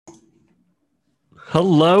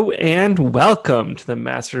Hello and welcome to the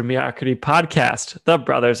Master of Mediocrity podcast. The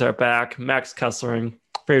brothers are back. Max Cussering,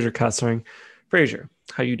 Fraser Cussering. Fraser,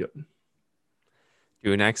 how you doing?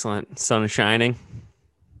 Doing excellent. Sun is shining.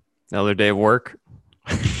 Another day of work.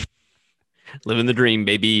 Living the dream,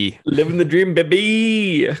 baby. Living the dream,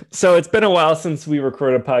 baby. So it's been a while since we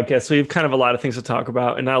recorded a podcast. So we have kind of a lot of things to talk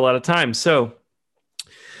about and not a lot of time. So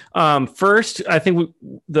first, I think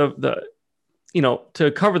to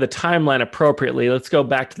cover the timeline appropriately, let's go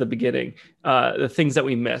back to the beginning. The things that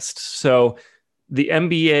we missed. So the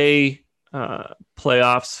NBA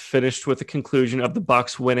playoffs finished with the conclusion of the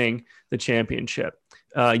Bucks winning the championship.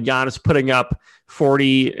 Giannis putting up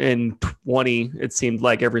 40 and 20, it seemed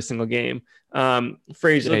like every single game.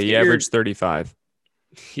 Fraser, he averaged 35.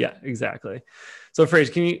 Yeah, exactly. So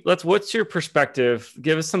Fraser, what's your perspective?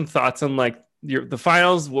 Give us some thoughts on like the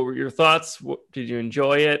finals. What were your thoughts? Did you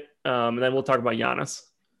enjoy it? And then we'll talk about Giannis.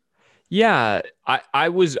 Yeah, I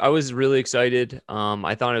was really excited.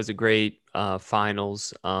 I thought it was a great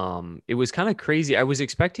finals. It was kind of crazy. I was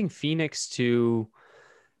expecting Phoenix to,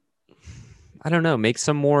 I don't know, make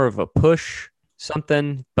some more of a push,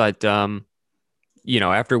 something. But,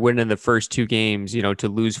 after winning the first two games, to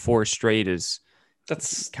lose four straight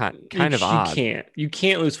that's kind of odd. You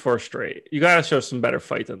can't lose four straight. You got to show some better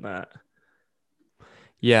fight than that.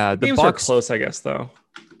 Yeah, the Bucks are close, I guess, though.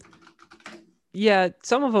 Yeah,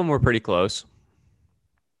 some of them were pretty close.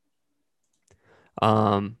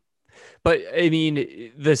 But I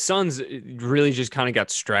mean, the Suns really just kind of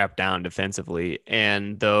got strapped down defensively,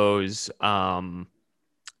 and those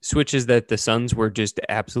switches that the Suns were just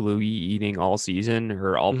absolutely eating all season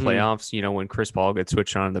or all playoffs. When Chris Paul gets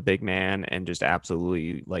switched on the big man and just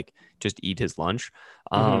absolutely just eat his lunch.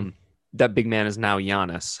 That big man is now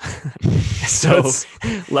Giannis, so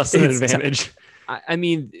it's less than an advantage. I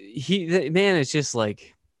mean, the man is just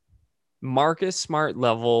like Marcus Smart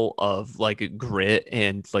level of like grit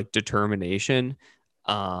and like determination.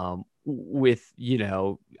 With,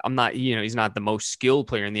 I'm not, he's not the most skilled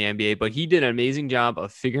player in the NBA, but he did an amazing job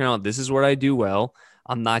of figuring out this is what I do well.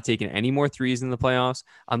 I'm not taking any more threes in the playoffs.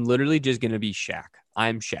 I'm literally just going to be Shaq.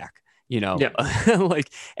 I'm Shaq. Yeah.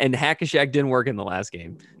 And Hack a Shaq didn't work in the last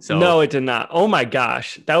game. So no, it did not. Oh my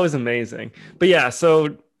gosh, that was amazing. But yeah,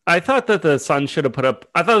 so I thought that the Suns should have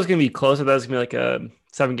I thought it was going to be close. I thought it was going to be like a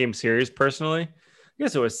 7-game series personally. I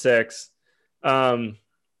guess it was 6. But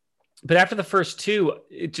after the first two,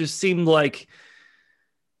 it just seemed like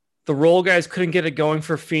the role guys couldn't get it going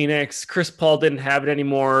for Phoenix. Chris Paul didn't have it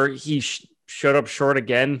anymore. He showed up short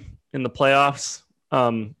again in the playoffs.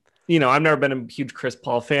 I've never been a huge Chris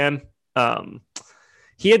Paul fan.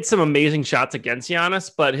 He had some amazing shots against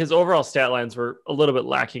Giannis, but his overall stat lines were a little bit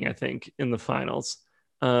lacking, I think, in the finals.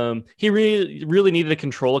 He really, really needed to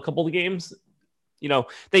control a couple of games.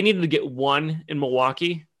 They needed to get one in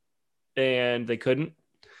Milwaukee, and they couldn't.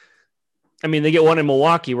 I mean, they get one in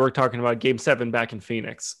Milwaukee. We're talking about Game 7 back in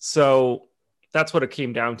Phoenix. So that's what it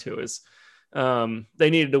came down to is they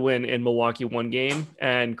needed to win in Milwaukee one game,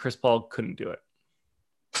 and Chris Paul couldn't do it.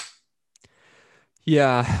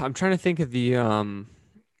 Yeah, I'm trying to think of the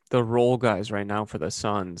role guys right now for the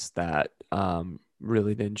Suns that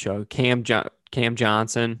really didn't show. Cam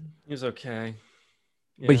Johnson. He was okay.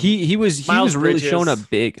 Yeah. But he was really showing up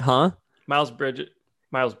big, huh? Miles Bridges.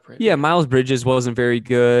 Yeah, Miles Bridges wasn't very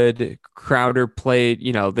good. Crowder played,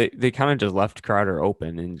 they kind of just left Crowder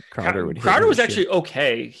open, and Crowder was actually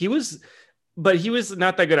okay. He was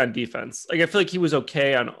not that good on defense. Like I feel like he was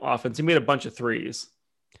okay on offense. He made a bunch of threes.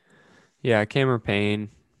 Yeah, Cameron Payne.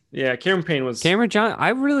 Yeah, Cameron Payne was Cameron Johnson. I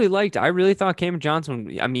really thought Cameron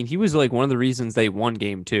Johnson. I mean, he was like one of the reasons they won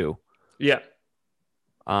Game 2. Yeah.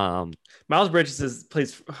 Miles Bridges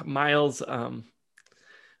plays Miles.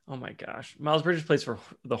 Oh my gosh, Miles Bridges plays for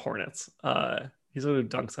the Hornets. He's the one who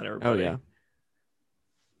dunks on everybody. Oh yeah.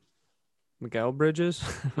 Mikal Bridges.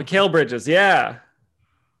 Mikal Bridges. Yeah.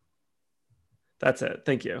 That's it.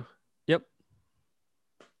 Thank you. Yep.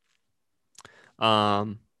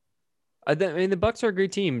 I mean, the Bucks are a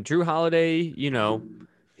great team. Drew Holiday, man,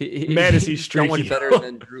 is he streaky? Someone better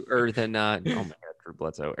than Drew Drew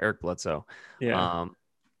Bledsoe, Eric Bledsoe. Yeah.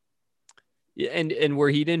 And where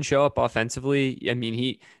he didn't show up offensively, I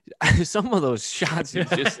mean, some of those shots, he's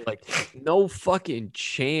just like no fucking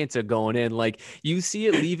chance of going in. Like you see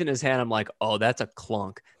it leaving his hand, I'm like, oh, that's a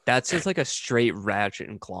clunk. That's just like a straight ratchet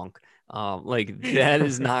and clunk. Like that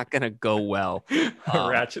is not gonna go well.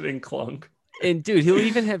 Ratchet and clunk. And dude, he'll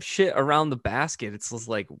even have shit around the basket. It's just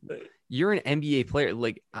like, you're an NBA player.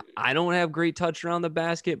 Like I don't have great touch around the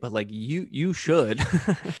basket, but like you should.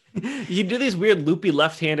 You do these weird loopy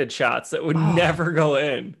left-handed shots that would Oh, never go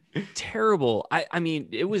in. terrible. I mean,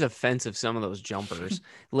 it was offensive, some of those jumpers.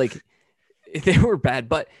 Like they were bad.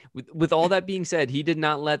 But with all that being said, he did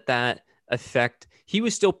not let that affect. He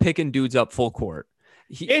was still picking dudes up full court.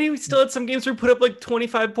 And he still had some games where he put up like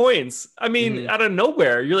 25 points. I mean, out of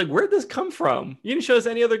nowhere. You're like, where'd this come from? You didn't show us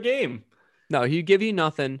any other game. No, he'd give you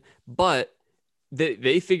nothing. But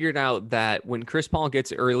they figured out that when Chris Paul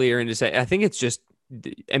gets earlier into say, I think it's just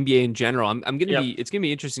the NBA in general. It's gonna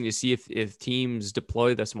be interesting to see if teams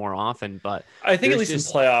deploy this more often. But I think at least in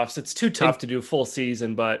playoffs, it's too tough to do full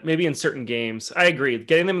season, but maybe in certain games. I agree.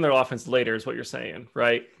 Getting them in their offense later is what you're saying,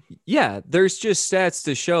 right? Yeah, there's just stats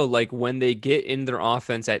to show like when they get in their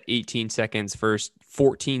offense at 18 seconds, first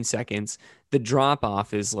 14 seconds, the drop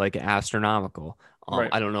off is like astronomical. Right.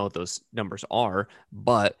 I don't know what those numbers are,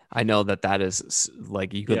 but I know that is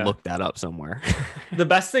like you could look that up somewhere. The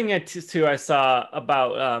best thing too I saw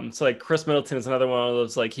about so like Chris Middleton is another one of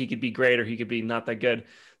those like he could be great or he could be not that good.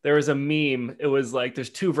 There was a meme. It was like there's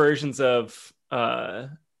two versions of Chris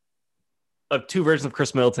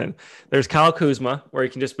Middleton. There's Kyle Kuzma where he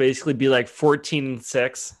can just basically be like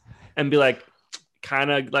 14-6 and be like kind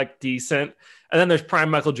of like decent. And then there's prime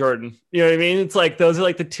Michael Jordan. You know what I mean? It's like those are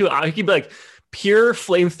like the two. He could be like pure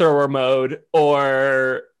flamethrower mode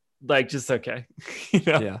or like just okay. You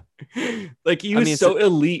know? Yeah. Like he was so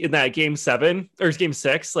elite in that game 7 or game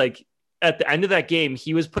 6. Like at the end of that game,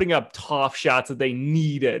 he was putting up tough shots that they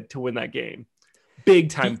needed to win that game. Big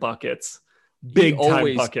time buckets. Big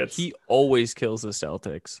time buckets. He always kills the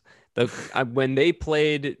Celtics. When they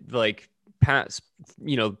played like past,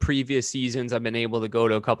 previous seasons, I've been able to go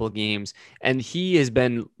to a couple of games, and he has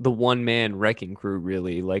been the one man wrecking crew,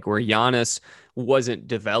 really. Like where Giannis wasn't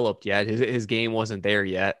developed yet, his game wasn't there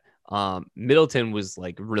yet. Middleton was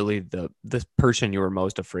like really the person you were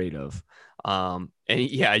most afraid of. And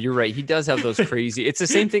yeah, you're right. He does have those crazy. It's the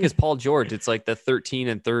same thing as Paul George. It's like the 13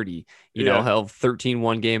 and 30. You know, he'll 13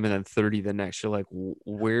 one game and then 30 the next. You're like,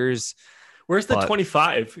 where's the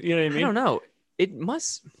 25? You know what I mean? I don't know. It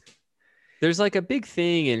must. There's like a big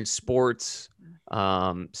thing in sports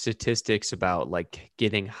statistics about like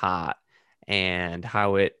getting hot and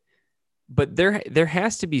how it. But there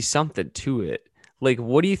has to be something to it. Like,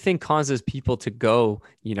 what do you think causes people to go,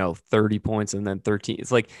 30 points and then 13?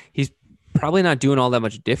 It's like he's probably not doing all that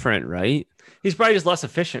much different, right? He's probably just less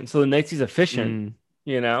efficient. So the nights he's efficient,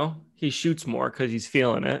 he shoots more because he's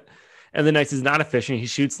feeling it. And the nights he's not efficient, he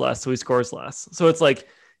shoots less, so he scores less. So it's like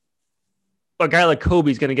a guy like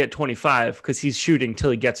Kobe's going to get 25 because he's shooting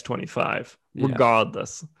till he gets 25,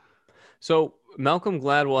 regardless. So Malcolm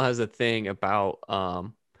Gladwell has a thing about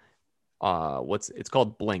it's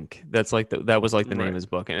called Blink. That's like that was like the name of his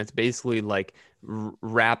book, and it's basically like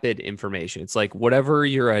rapid information. It's like whatever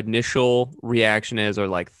your initial reaction is or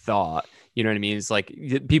like thought, you know what I mean? It's like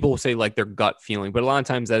people will say like their gut feeling, but a lot of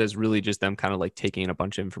times that is really just them kind of like taking in a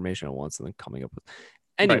bunch of information at once and then coming up with.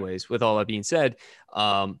 Anyways, with all that being said,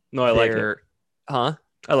 no, I like it. Huh?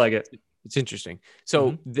 I like it. It's interesting.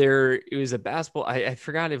 So it was a basketball. I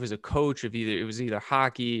forgot if it was a coach of it was either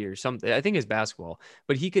hockey or something. I think it's basketball,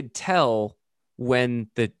 but he could tell when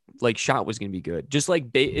the like shot was going to be good. Just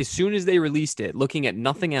like as soon as they released it, looking at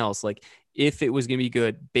nothing else, like if it was going to be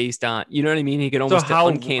good based on, you know what I mean? He could almost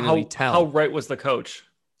uncannily tell. How right was the coach?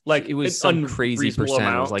 Like it was some crazy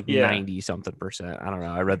percent. It was like 90 something percent. I don't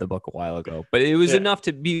know. I read the book a while ago, but it was enough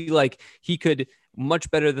to be like he could much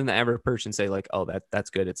better than the average person say like, oh, that's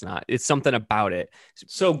good. It's not. It's something about it.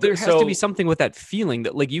 So there has to be something with that feeling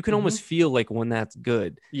that like you can almost feel like when that's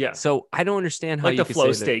good. Yeah. So I don't understand how like you the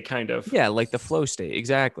flow state kind of. Yeah, like the flow state.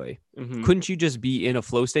 Exactly. Couldn't you just be in a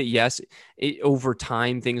flow state? Yes, over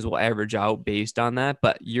time things will average out based on that,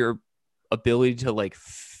 but your ability to like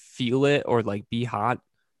feel it or like be hot.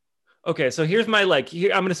 Okay, so here's my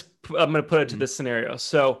I'm gonna put it to this scenario.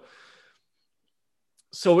 So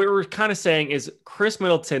what we're kind of saying is Chris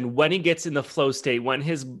Middleton, when he gets in the flow state, when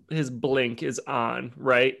his blink is on,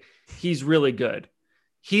 right? He's really good.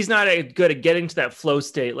 He's not good at getting to that flow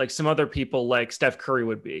state like some other people like Steph Curry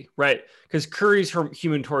would be, right? Because Curry's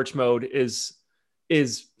Human Torch mode is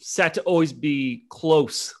set to always be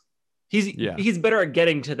close. He's better at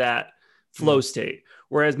getting to that flow state.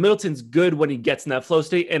 Whereas Middleton's good when he gets in that flow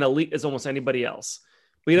state, and elite as almost anybody else,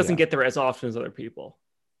 but he doesn't get there as often as other people.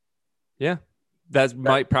 Yeah, that's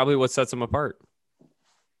probably what sets him apart.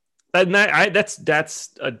 That's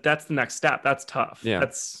the next step. That's tough. Yeah.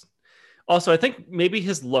 That's also, I think maybe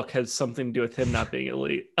his look has something to do with him not being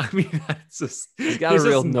elite. I mean, that's just he's got a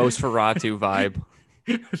real Nosferatu vibe.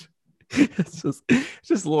 It's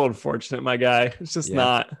just a little unfortunate, my guy. It's just Yeah.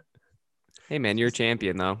 not. Hey man, you're a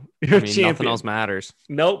champion though. You're I a mean, nothing champion. else matters.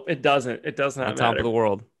 Nope, it doesn't. It does On not top of matter. the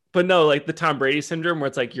world. But no, like the Tom Brady syndrome, where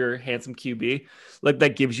it's like you're a handsome QB, like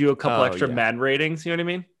that gives you a couple Oh extra yeah. Madden ratings. You know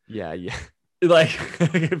what I mean? Yeah, yeah. Like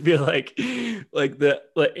I feel like the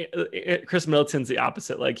Chris Middleton's the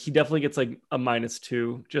opposite. Like he definitely gets like a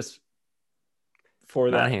 -2 just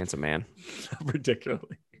for Not a that. handsome man.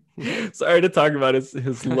 Particularly. Sorry to talk about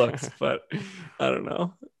his looks, but I don't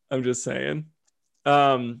know. I'm just saying.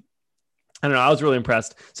 I don't know. I was really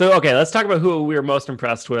impressed. So okay, let's talk about who we were most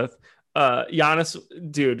impressed with. Giannis,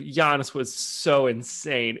 dude, Giannis was so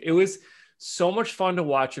insane. It was so much fun to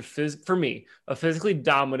watch for me, a physically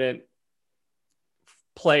dominant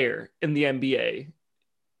player in the NBA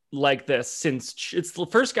like this, since it's the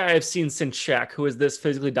first guy I've seen since Shaq who is this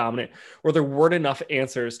physically dominant where there weren't enough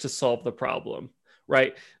answers to solve the problem,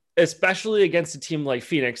 right? Especially against a team like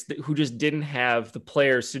Phoenix who just didn't have the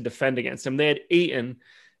players to defend against him. They had Ayton,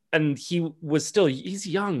 and he's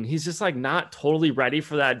young. He's just like not totally ready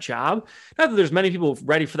for that job. Not that there's many people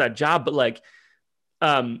ready for that job, but like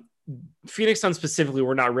um Phoenix Suns specifically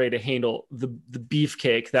were not ready to handle the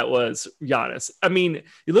beefcake that was Giannis. I mean,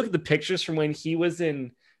 you look at the pictures from when he was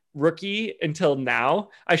in rookie until now.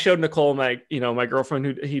 I showed Nicole, my girlfriend,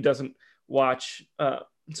 who he doesn't watch, so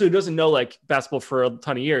who doesn't know like basketball for a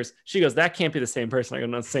ton of years. She goes, "That can't be the same person." I go,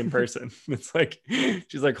 "No, it's the same person." It's like,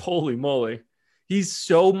 she's like, "Holy moly." He's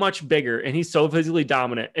so much bigger and he's so physically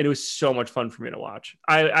dominant. And it was so much fun for me to watch.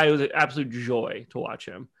 I was an absolute joy to watch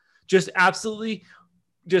him. Just absolutely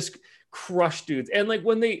just crush dudes. And like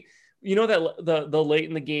when they, that the late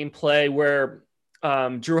in the game play where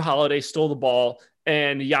Drew Holiday stole the ball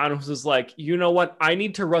and Giannis was like, "You know what? I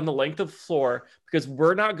need to run the length of the floor because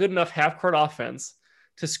we're not good enough half court offense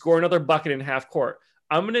to score another bucket in half court.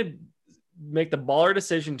 I'm going to make the baller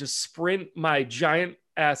decision to sprint my giant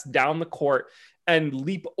ass down the court and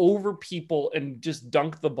leap over people and just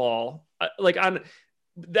dunk the ball."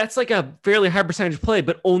 That's like a fairly high percentage play,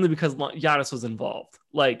 but only because Giannis was involved.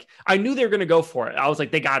 Like I knew they were going to go for it. I was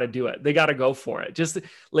like, they got to do it. They got to go for it. Just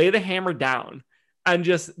lay the hammer down. And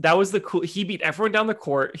just, that was the cool. He beat everyone down the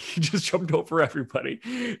court. He just jumped over everybody.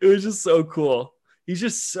 It was just so cool. He's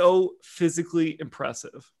just so physically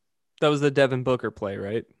impressive. That was the Devin Booker play,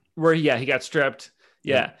 right? Where, yeah, he got stripped.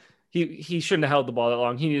 Yeah. Yep. He shouldn't have held the ball that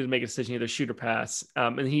long. He needed to make a decision, either shoot or pass.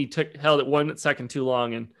 And he held it 1 second too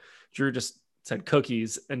long, and Drew just said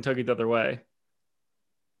cookies and took it the other way.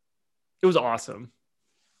 It was awesome.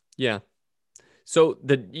 Yeah. So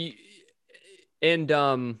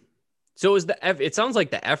so is it sounds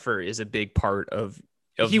like the effort is a big part of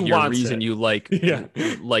your reason you like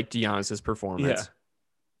Giannis's performance. Yeah.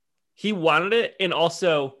 He wanted it, and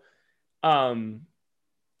also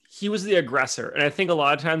he was the aggressor. And I think a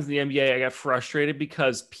lot of times in the NBA I get frustrated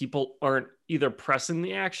because people aren't either pressing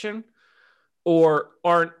the action or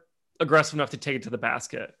aren't aggressive enough to take it to the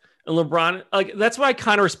basket. And LeBron, like, that's why I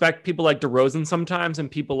kind of respect people like DeRozan sometimes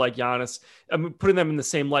and people like Giannis. I'm putting them in the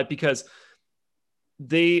same light because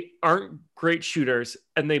they aren't great shooters,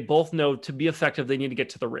 and they both know to be effective, they need to get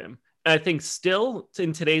to the rim. And I think still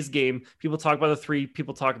in today's game, people talk about the three,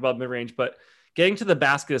 people talk about mid-range, but getting to the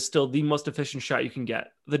basket is still the most efficient shot you can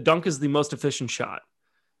get. The dunk is the most efficient shot.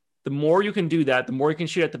 The more you can do that, the more you can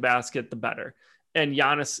shoot at the basket, the better. And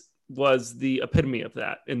Giannis was the epitome of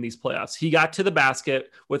that in these playoffs. He got to the basket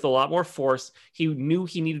with a lot more force. He knew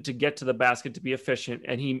he needed to get to the basket to be efficient,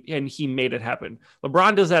 and he made it happen.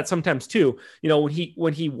 LeBron does that sometimes too,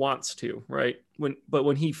 when he wants to, right?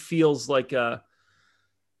 When he feels like how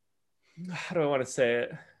do I want to say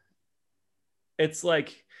it? It's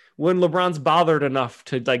like when LeBron's bothered enough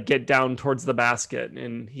to like get down towards the basket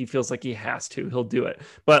and he feels like he has to, he'll do it.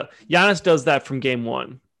 But Giannis does that from game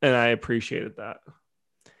one, and I appreciated that.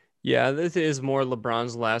 Yeah, this is more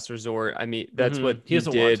LeBron's last resort. I mean, that's what he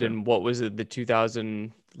did. And what was it, the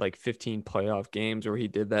 2015 playoff games where he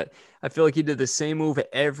did that? I feel like he did the same move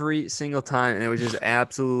every single time, and it was just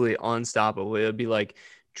absolutely unstoppable. It would be like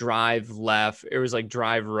drive left. It was like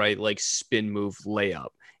drive right, like spin move layup.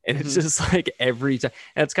 And it's just like every time.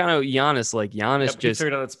 That's kind of Giannis. Like Giannis just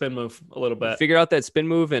figured out that spin move a little bit. Figure out that spin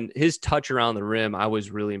move, and his touch around the rim. I was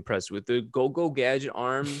really impressed with the go gadget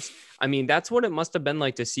arms. I mean, that's what it must have been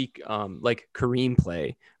like to see like Kareem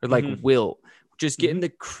play, or like Wilt. Just getting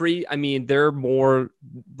the I mean, they're more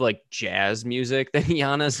like jazz music than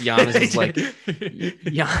Giannis.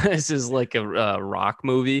 Giannis is like a rock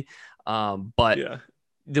movie. But yeah,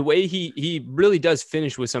 the way he really does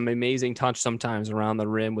finish with some amazing touch sometimes around the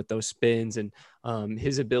rim with those spins, and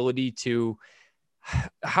his ability to,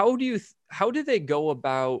 how did they go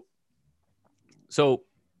about? So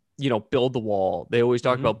build the wall. They always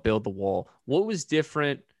talk Mhm. about build the wall. What was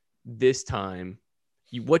different this time?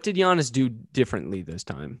 What did Giannis do differently this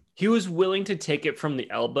time? He was willing to take it from the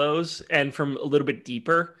elbows and from a little bit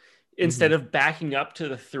deeper Mm-hmm. instead of backing up to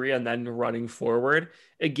the three and then running forward.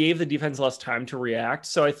 It gave the defense less time to react.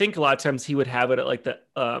 So I think a lot of times he would have it at like the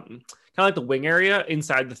kind of like the wing area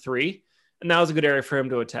inside the three, and that was a good area for him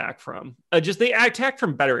to attack from. Just they attacked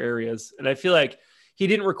from better areas, and I feel like he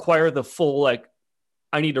didn't require the full like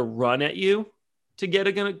I need to run at you to get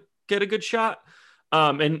a good shot.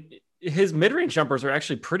 And his mid-range jumpers are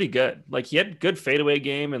actually pretty good. Like he had good fadeaway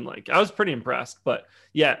game, and like I was pretty impressed. But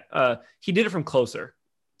yeah, he did it from closer.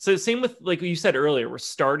 So same with like you said earlier, we're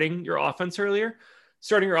starting your offense earlier.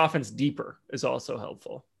 Starting your offense deeper is also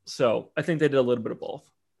helpful. So I think they did a little bit of both.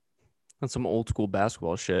 That's some old school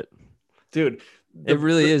basketball shit. Dude, It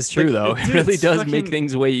really is true though. It really does make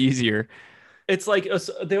things way easier. It's like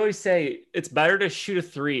they always say it's better to shoot a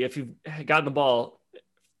three if you've gotten the ball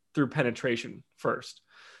through penetration first.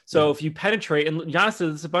 So if you penetrate, and Giannis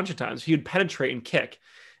did this a bunch of times, he'd penetrate and kick.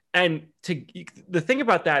 And the thing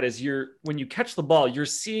about that is when you catch the ball, you're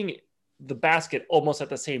seeing the basket almost at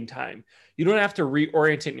the same time. You don't have to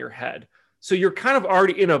reorient in your head. So you're kind of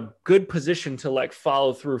already in a good position to like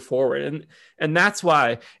follow through forward. And that's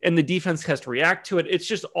why, and the defense has to react to it. It's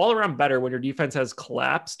just all around better when your defense has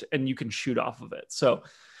collapsed and you can shoot off of it. So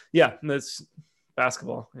yeah, that's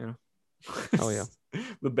basketball, Oh yeah.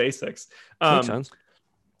 The basics. Makes sense.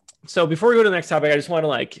 So before we go to the next topic, I just want to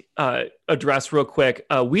like address real quick.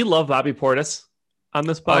 We love Bobby Portis on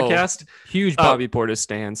this podcast. Huge Bobby Portis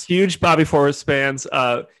stands. Huge Bobby Portis fans.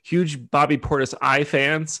 Huge Bobby Portis eye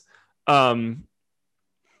fans.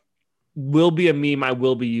 Will be a meme I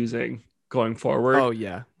will be using going forward. Oh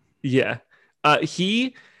yeah. Yeah.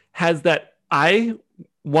 He has that. I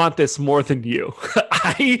want this more than you.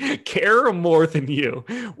 I care more than you.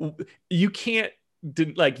 You can't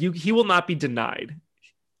he will not be denied.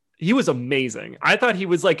 He was amazing. I thought he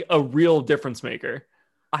was like a real difference maker.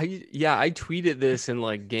 I tweeted this in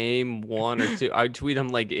like game 1 or 2. I tweet him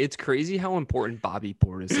like, it's crazy how important Bobby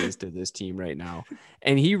Portis is to this team right now.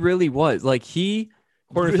 And he really was. Like he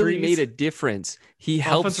really made a difference. He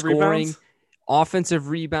helped scoring, offensive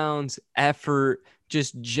rebounds, effort,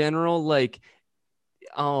 just general like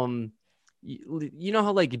you know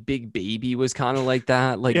how like Big Baby was kind of like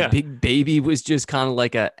that? Like Big Baby was just kind of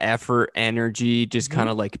like a effort, energy, just kind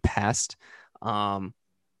of like pest.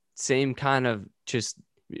 Same kind of just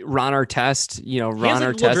Ron Artest, Ron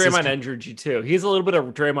Artest. Draymond energy too. He's a little bit of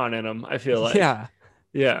Draymond in him, I feel like.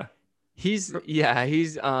 Yeah. He's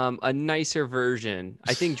a nicer version.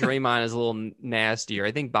 I think Draymond is a little nastier.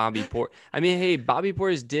 I think Bobby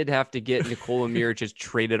Portis did have to get Nikola Mirotic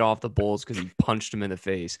traded off the Bulls because he punched him in the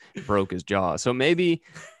face, broke his jaw. So maybe,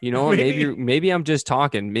 maybe I'm just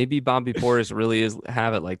talking. Maybe Bobby Portis really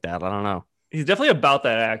have it like that. I don't know. He's definitely about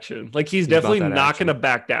that action. Like he's definitely not going to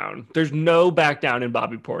back down. There's no back down in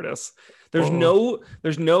Bobby Portis. There's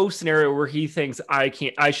no scenario where he thinks I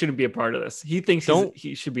shouldn't be a part of this. He thinks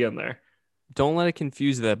he should be on there. Don't let it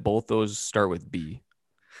confuse that both those start with B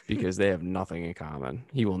because they have nothing in common.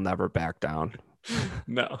 He will never back down.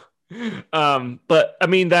 No. But I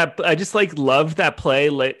mean that I just like loved that play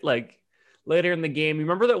later in the game. You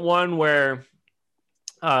remember that one where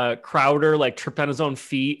Crowder like tripped on his own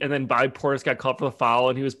feet and then Bobby Portis got called for the foul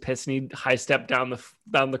and he was pissed and he high stepped down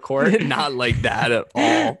the court. Not like that at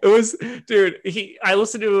all. It was, dude, I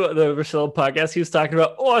listened to the Rochelle podcast. He was talking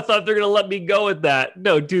about, I thought they're going to let me go with that.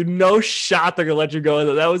 No, dude, no shot they're going to let you go with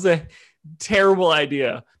it. That was a terrible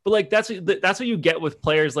idea. But like, that's what you get with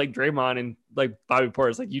players like Draymond and like Bobby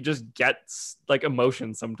Portis. Like you just get like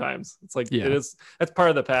emotion sometimes. It's like, that's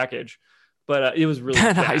part of the package. But it was really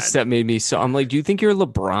that high step made me so. I'm like, do you think you're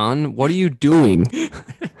LeBron? What are you doing?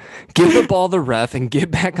 Give the ball to the ref and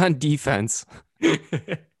get back on defense.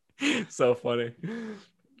 So funny.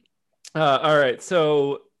 All right.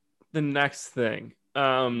 So the next thing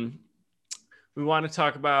we want to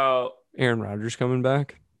talk about Aaron Rodgers coming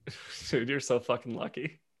back. Dude, you're so fucking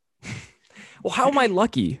lucky. Well, how am I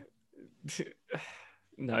lucky?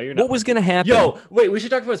 No, you're not. What was going to happen? Yo, wait, we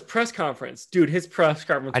should talk about his press conference. Dude, his press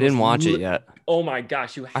conference. I didn't watch it yet. Oh my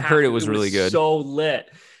gosh. I heard it was really good. So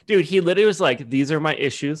lit. Dude, he literally was like, these are my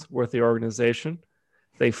issues with the organization.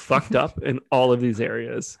 They fucked up in all of these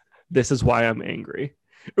areas. This is why I'm angry.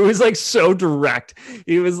 It was like so direct.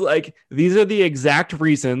 He was like, these are the exact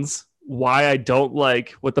reasons why I don't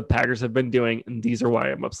like what the Packers have been doing. And these are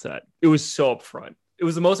why I'm upset. It was so upfront. It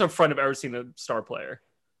was the most upfront I've ever seen a star player.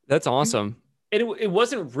 That's awesome. And it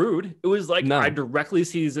wasn't rude. It was like, I directly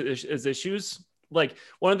see his issues. Like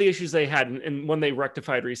one of the issues they had and one they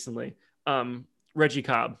rectified recently,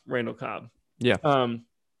 Randall Cobb. Yeah.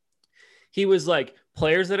 He was like,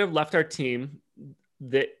 players that have left our team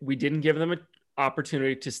that we didn't give them an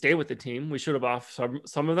opportunity to stay with the team. We should have offered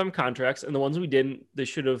some of them contracts, and the ones we didn't, they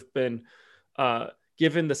should have been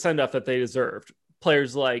given the send off that they deserved.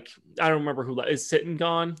 Players like, I don't remember who is Sitton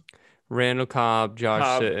gone. Randall Cobb,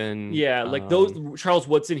 Josh Sitton. Yeah, like those. Charles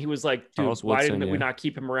Woodson, he was like, dude, why didn't we not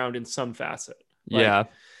keep him around in some facet? Like, yeah,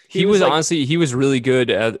 he was like, honestly, he was really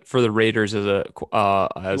good for the Raiders as a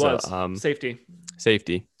safety.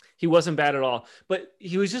 Safety. He wasn't bad at all, but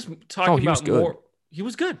he was just talking about more. He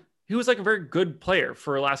was good. He was like a very good player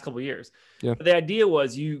for the last couple of years. Yeah. But the idea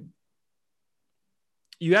was you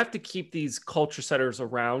have to keep these culture setters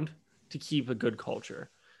around to keep a good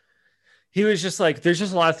culture. He was just like, there's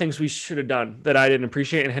just a lot of things we should have done that I didn't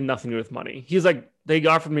appreciate and had nothing to do with money. He's like, they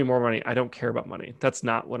offered me more money. I don't care about money. That's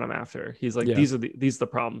not what I'm after. He's like, these are the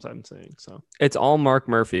problems I'm seeing. So it's all Mark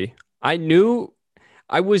Murphy.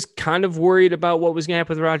 I was kind of worried about what was going to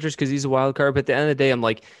happen with Rodgers because he's a wild card. But at the end of the day, I'm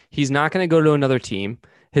like, he's not going to go to another team.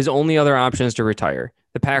 His only other option is to retire.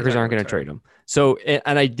 The Packers aren't going to trade him. So,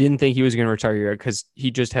 and I didn't think he was going to retire because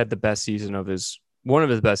he just had the best season of one of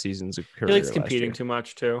his best seasons of career. He likes competing too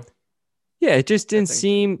much too. Yeah, it just didn't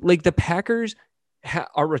seem like the Packers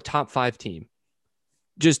are a top 5 team.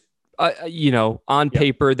 Just, on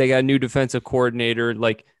paper, they got a new defensive coordinator.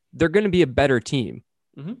 Like, they're going to be a better team.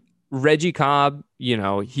 Mm-hmm. Reggie Cobb, he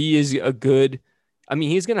is he's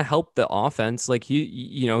going to help the offense. Like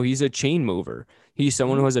he's a chain mover. He's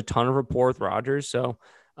someone who has a ton of rapport with Rodgers. So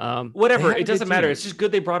whatever, it doesn't matter. It's just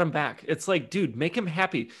good they brought him back. It's like, dude, make him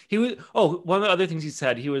happy. One of the other things he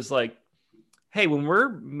said, he was like, hey, when we're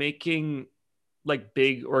making like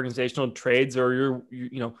big organizational trades or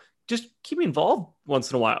just keep me involved once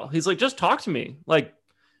in a while. He's like, just talk to me. Like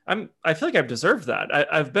I feel like I've deserved that.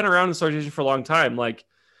 I've been around this organization for a long time. Like,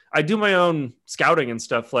 I do my own scouting and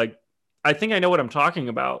stuff. Like, I think I know what I'm talking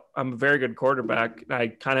about. I'm a very good quarterback. I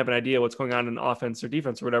kind of have an idea what's going on in offense or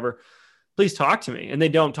defense or whatever. Please talk to me. And they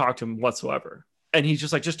don't talk to him whatsoever. And he's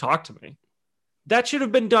just like, just talk to me. That should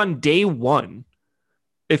have been done day one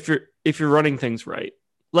if you're running things right.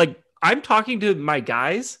 Like, I'm talking to my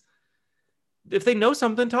guys. If they know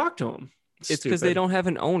something, talk to them. It's because they don't have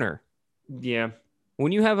an owner. Yeah.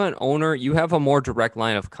 When you have an owner, you have a more direct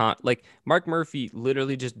line of like Mark Murphy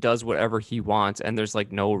literally just does whatever he wants, and there's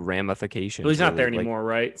like no ramifications. Well, he's not there anymore,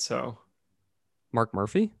 right? So, Mark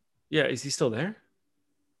Murphy? Yeah, is he still there?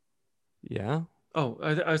 Yeah. Oh,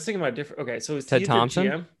 I was thinking about different. Okay, so is Ted Thompson?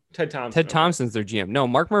 GM? Ted Thompson. Ted Thompson's their GM. No,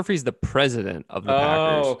 Mark Murphy's the president of the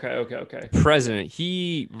Packers. Oh, okay. President.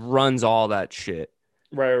 He runs all that shit.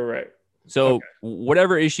 Right. So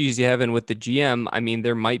whatever issues you having with the GM,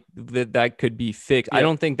 that could be fixed. Yeah. I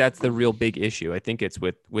don't think that's the real big issue. I think it's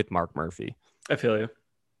with Mark Murphy. I feel you.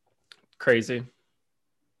 Crazy.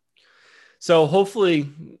 So hopefully,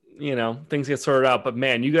 things get sorted out. But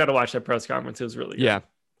man, you got to watch that press conference. It was really good. Yeah,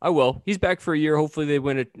 I will. He's back for a year. Hopefully they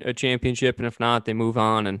win a championship. And if not, they move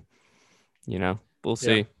on and, we'll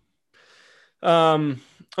see. Yeah.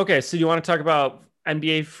 Okay. So do you want to talk about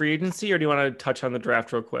NBA free agency or do you want to touch on the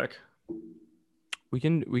draft real quick? We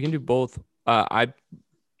can do both. Whatever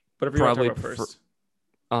you want to talk about first.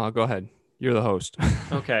 Go ahead. You're the host.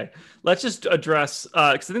 Okay. Let's just address,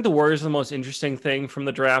 because I think the Warriors are the most interesting thing from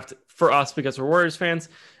the draft for us because we're Warriors fans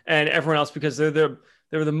and everyone else because they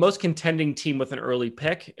were the most contending team with an early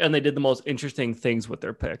pick and they did the most interesting things with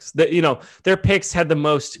their picks. Their picks had the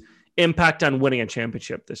most impact on winning a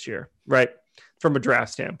championship this year, right? From a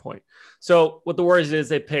draft standpoint. So what the Warriors did is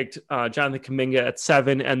they picked Jonathan Kuminga at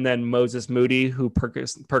 7 and then Moses Moody, who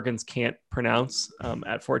Perkins can't pronounce,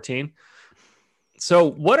 at 14. So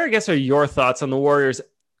what are your thoughts on the Warriors?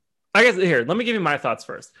 Let me give you my thoughts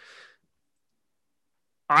first.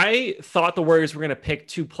 I thought the Warriors were going to pick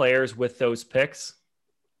 2 players with those picks.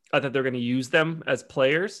 I thought they're going to use them as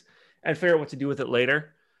players and figure out what to do with it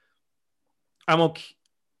later. I'm okay.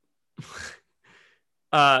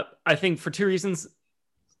 I think for 2 reasons,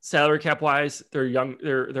 salary cap wise, they're young.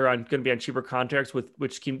 They're going to be on cheaper contracts with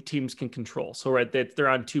which teams can control. So right, they're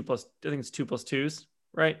on 2+. I think it's 2+2s,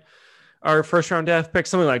 right? Our first round draft pick,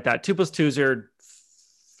 something like that. 2+2s are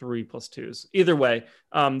 3+2s. Either way,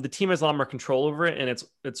 the team has a lot more control over it, and it's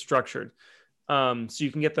structured. So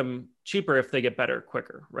you can get them cheaper if they get better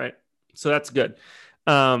quicker, right? So that's good.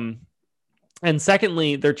 And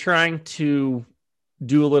secondly, they're trying to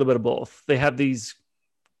do a little bit of both. They have these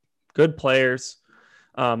good players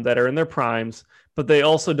that are in their primes, but they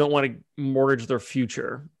also don't want to mortgage their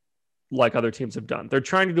future like other teams have done. They're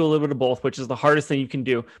trying to do a little bit of both, which is the hardest thing you can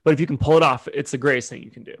do. But if you can pull it off, it's the greatest thing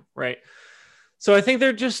you can do, right? So I think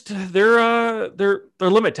they're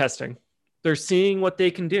limit testing. they're seeing what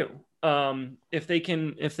they can do. If they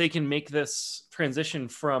can make this transition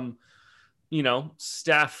from,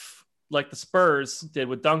 Steph, like the Spurs did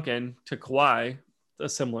with Duncan, to Kawhi, a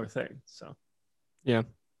similar thing. So Yeah.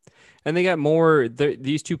 And they got more.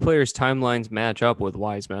 These two players' timelines match up with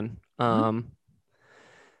Wiseman. And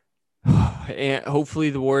hopefully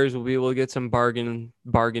the Warriors will be able to get some bargain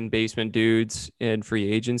basement dudes in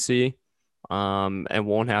free agency, and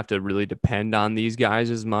won't have to really depend on these guys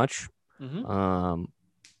as much.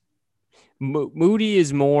 Moody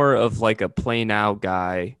is more of like a play now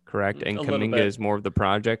guy, correct? And a little Kuminga bit. is more of the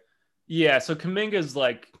project. Yeah, so Kuminga is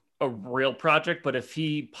like a real project, but if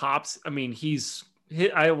he pops, I mean,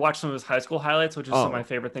 I watched some of his high school highlights, which is some of my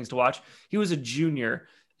favorite things to watch. He was a junior.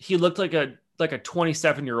 He looked like a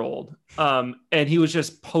 27-year-old, and he was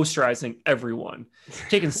just posterizing everyone,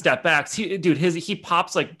 taking step backs. He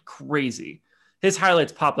pops like crazy. His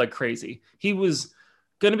highlights pop like crazy. He was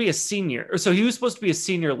going to be a senior, so he was supposed to be a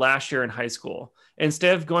senior last year in high school.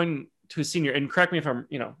 Instead of going to a senior, and correct me if I'm,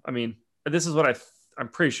 I mean, this is what I'm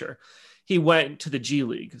pretty sure he went to the G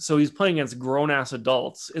League. So he's playing against grown ass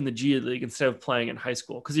adults in the G League instead of playing in high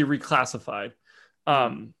school because he reclassified.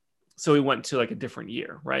 So he went to like a different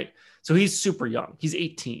year, right? So he's super young. He's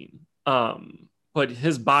 18. But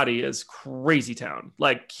his body is crazy town.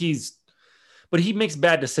 But he makes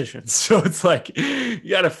bad decisions. So it's like, you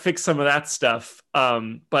got to fix some of that stuff.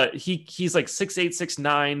 But he's like 6'8",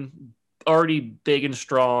 6'9", already big and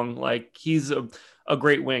strong. Like he's a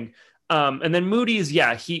great wing. And then Moody's,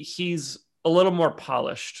 he's a little more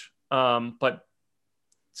polished, but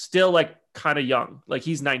still like kind of young. Like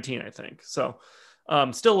he's 19, I think. So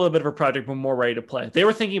still a little bit of a project, but more ready to play. They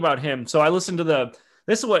were thinking about him. So I listened to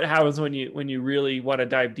this is what happens when you really want to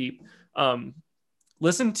dive deep.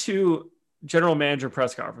 Listen to general manager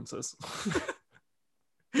press conferences.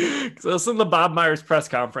 So listen to the Bob Myers press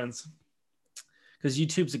conference because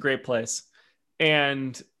YouTube's a great place.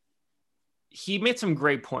 And he made some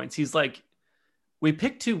great points. He's like, we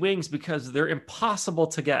picked two wings because they're impossible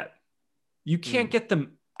to get. You can't get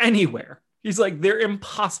them anywhere. He's like, they're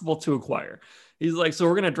impossible to acquire. He's like, so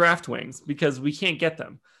we're going to draft wings because we can't get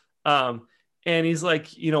them. And he's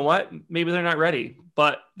like, you know what? Maybe they're not ready,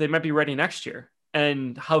 but they might be ready next year.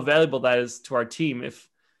 And how valuable that is to our team if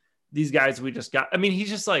these guys we just got. I mean, he's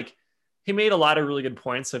just like, he made a lot of really good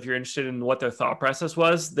points. So if you're interested in what their thought process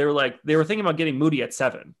was, they were thinking about getting Moody at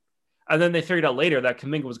 7. And then they figured out later that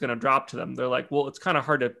Kuminga was going to drop to them. They're like, well, it's kind of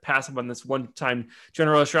hard to pass up on this one-time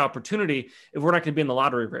generational opportunity if we're not going to be in the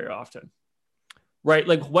lottery very often. Right?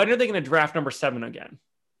 Like, when are they going to draft number 7 again?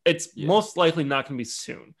 It's most likely not going to be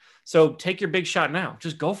soon. So take your big shot now.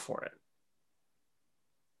 Just go for it.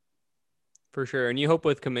 For sure. And you hope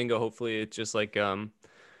with Kuminga, hopefully it's just like the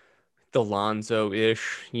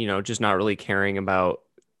Lonzo-ish, just not really caring about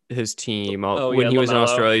his team. When he was in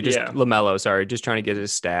Australia, just trying to get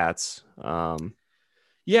his stats. I mean,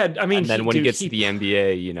 and then when he gets to the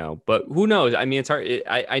NBA, but who knows? I mean, it's hard.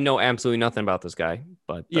 I know absolutely nothing about this guy,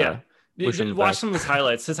 but watch some of his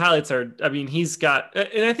highlights. His highlights are, I mean, he's got,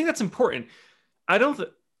 and I think that's important. I don't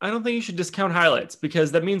think you should discount highlights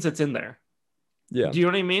because that means it's in there. Yeah. Do you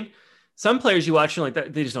know what I mean? Some players you watch like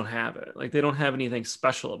that, they just don't have it. Like they don't have anything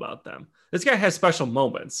special about them. This guy has special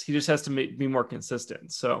moments. He just has to be more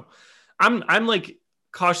consistent. So I'm like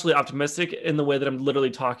cautiously optimistic in the way that I'm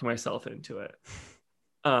literally talking myself into it.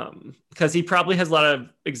 Because he probably has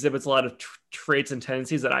exhibits a lot of traits and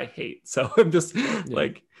tendencies that I hate. So I'm just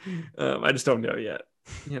I just don't know yet.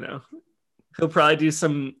 He'll probably do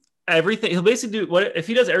everything. He'll basically do if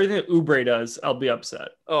he does everything that Oubre does, I'll be upset.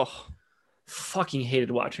 Oh, fucking hated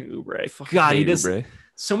watching Oubre. God, he does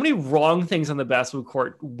so many wrong things on the basketball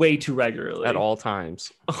court way too regularly at all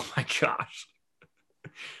times. Oh my gosh.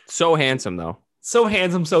 So handsome though. So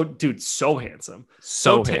handsome. So handsome.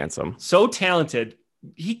 So handsome. So talented.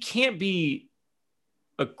 He can't be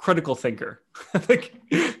a critical thinker. I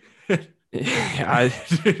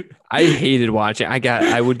hated watching.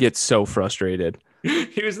 I would get so frustrated.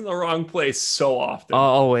 He was in the wrong place so often.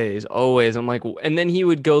 Always. I'm like, and then he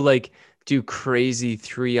would go like do crazy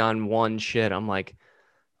 3-on-1 shit. I'm like,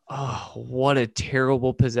 oh, what a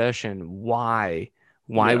terrible possession. Why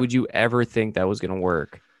would you ever think that was going to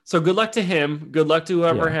work? So good luck to him. Good luck to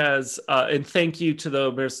whoever has, and thank you to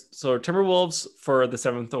the Timberwolves for the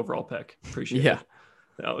 7th overall pick. Appreciate it.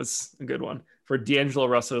 That was a good one for D'Angelo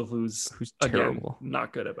Russell, who's terrible,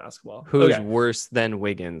 not good at basketball. Who's worse than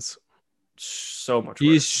Wiggins? So much worse.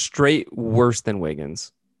 He's straight worse than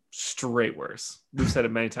Wiggins. Straight worse. We've said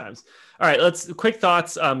it many times. All right, quick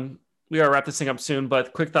thoughts. We gotta wrap this thing up soon,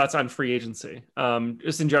 but quick thoughts on free agency.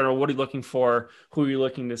 Just in general, what are you looking for? Who are you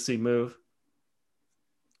looking to see move?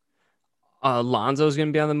 Lonzo's going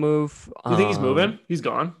to be on the move. You think he's moving? He's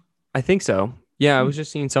gone. I think so. Yeah, I was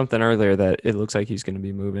just seeing something earlier that it looks like he's going to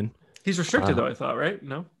be moving. He's restricted though, I thought, right?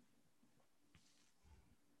 No.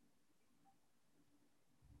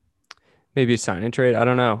 Maybe a sign and trade. I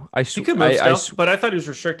don't know. He could move still, but I thought he was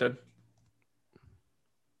restricted.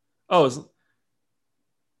 Oh, it's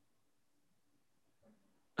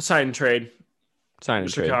a sign and trade. Sign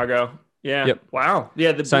and trade. Chicago. Yeah. Yep. Wow.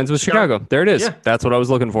 Yeah. The signs with Chicago. There it is. Yeah. That's what I was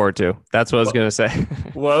looking forward to. That's what I was going to say.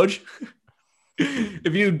 Woj.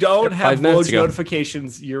 If you don't have Woj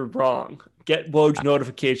notifications, you're wrong. Get Woj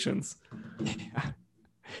notifications.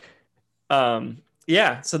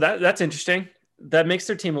 Yeah. So that's interesting. That makes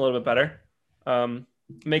their team a little bit better.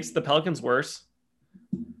 Makes the Pelicans worse.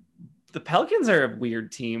 The Pelicans are a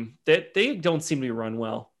weird team. They don't seem to be run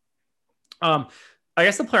well. I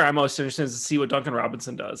guess the player I'm most interested in is to see what Duncan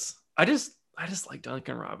Robinson does. I just like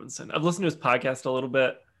Duncan Robinson. I've listened to his podcast a little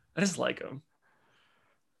bit. I just like him.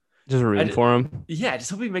 Just rooting for him. Yeah,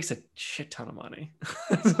 just hope he makes a shit ton of money.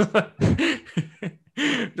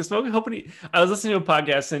 Just hoping he. I was listening to a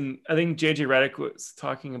podcast and I think JJ Redick was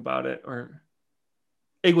talking about it, or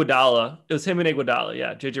Iguodala. It was him and Iguodala.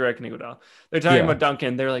 Yeah, JJ Redick and Iguodala. They're talking about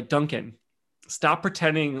Duncan. They're like, Duncan, stop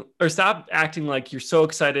pretending or stop acting like you're so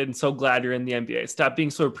excited and so glad you're in the NBA. Stop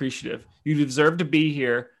being so appreciative. You deserve to be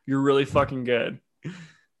here. You're really fucking good.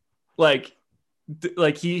 Like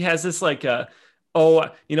he has this like I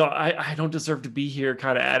don't deserve to be here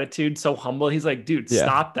kind of attitude. So humble. He's like, dude,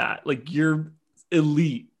 stop that. Like you're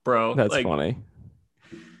elite, bro. That's funny.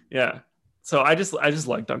 Yeah. So I just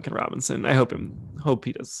like Duncan Robinson. I hope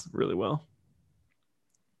he does really well.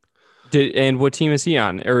 And what team is he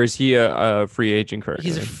on? Or is he a free agent currently?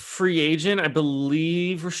 He's a free agent, I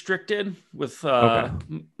believe, restricted with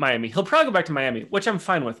Miami. He'll probably go back to Miami, which I'm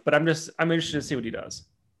fine with, but I'm interested to see what he does.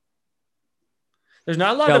 There's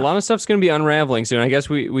not a lot a lot of stuff's going to be unraveling soon. I guess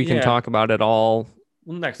we can talk about it all.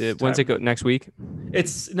 Well, next week?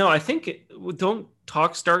 I think don't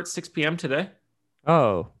talk start 6 p.m. today.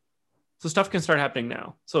 Oh. So stuff can start happening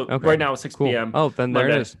now. So right now it's 6 p.m. Oh, then Monday.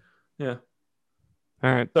 There it is. Yeah.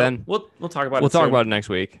 All right, so then we'll talk about it. We'll talk about it next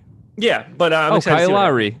week. Yeah, but Kyle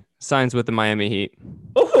Lowry signs with the Miami Heat.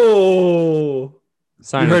 Oh,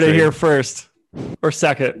 you heard it here first or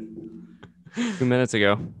second. 2 minutes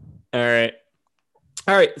ago. All right.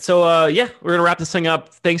 So we're gonna wrap this thing up.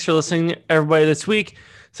 Thanks for listening, everybody, this week.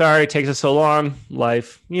 Sorry it takes us so long.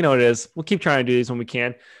 Life, you know what it is. We'll keep trying to do these when we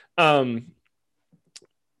can.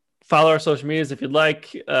 Follow our social medias if you'd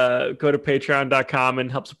like. Go to patreon.com and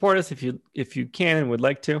help support us if you can and would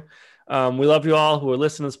like to. We love you all who are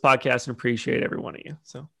listening to this podcast and appreciate every one of you.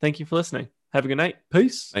 So thank you for listening. Have a good night.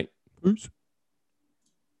 Peace. Peace.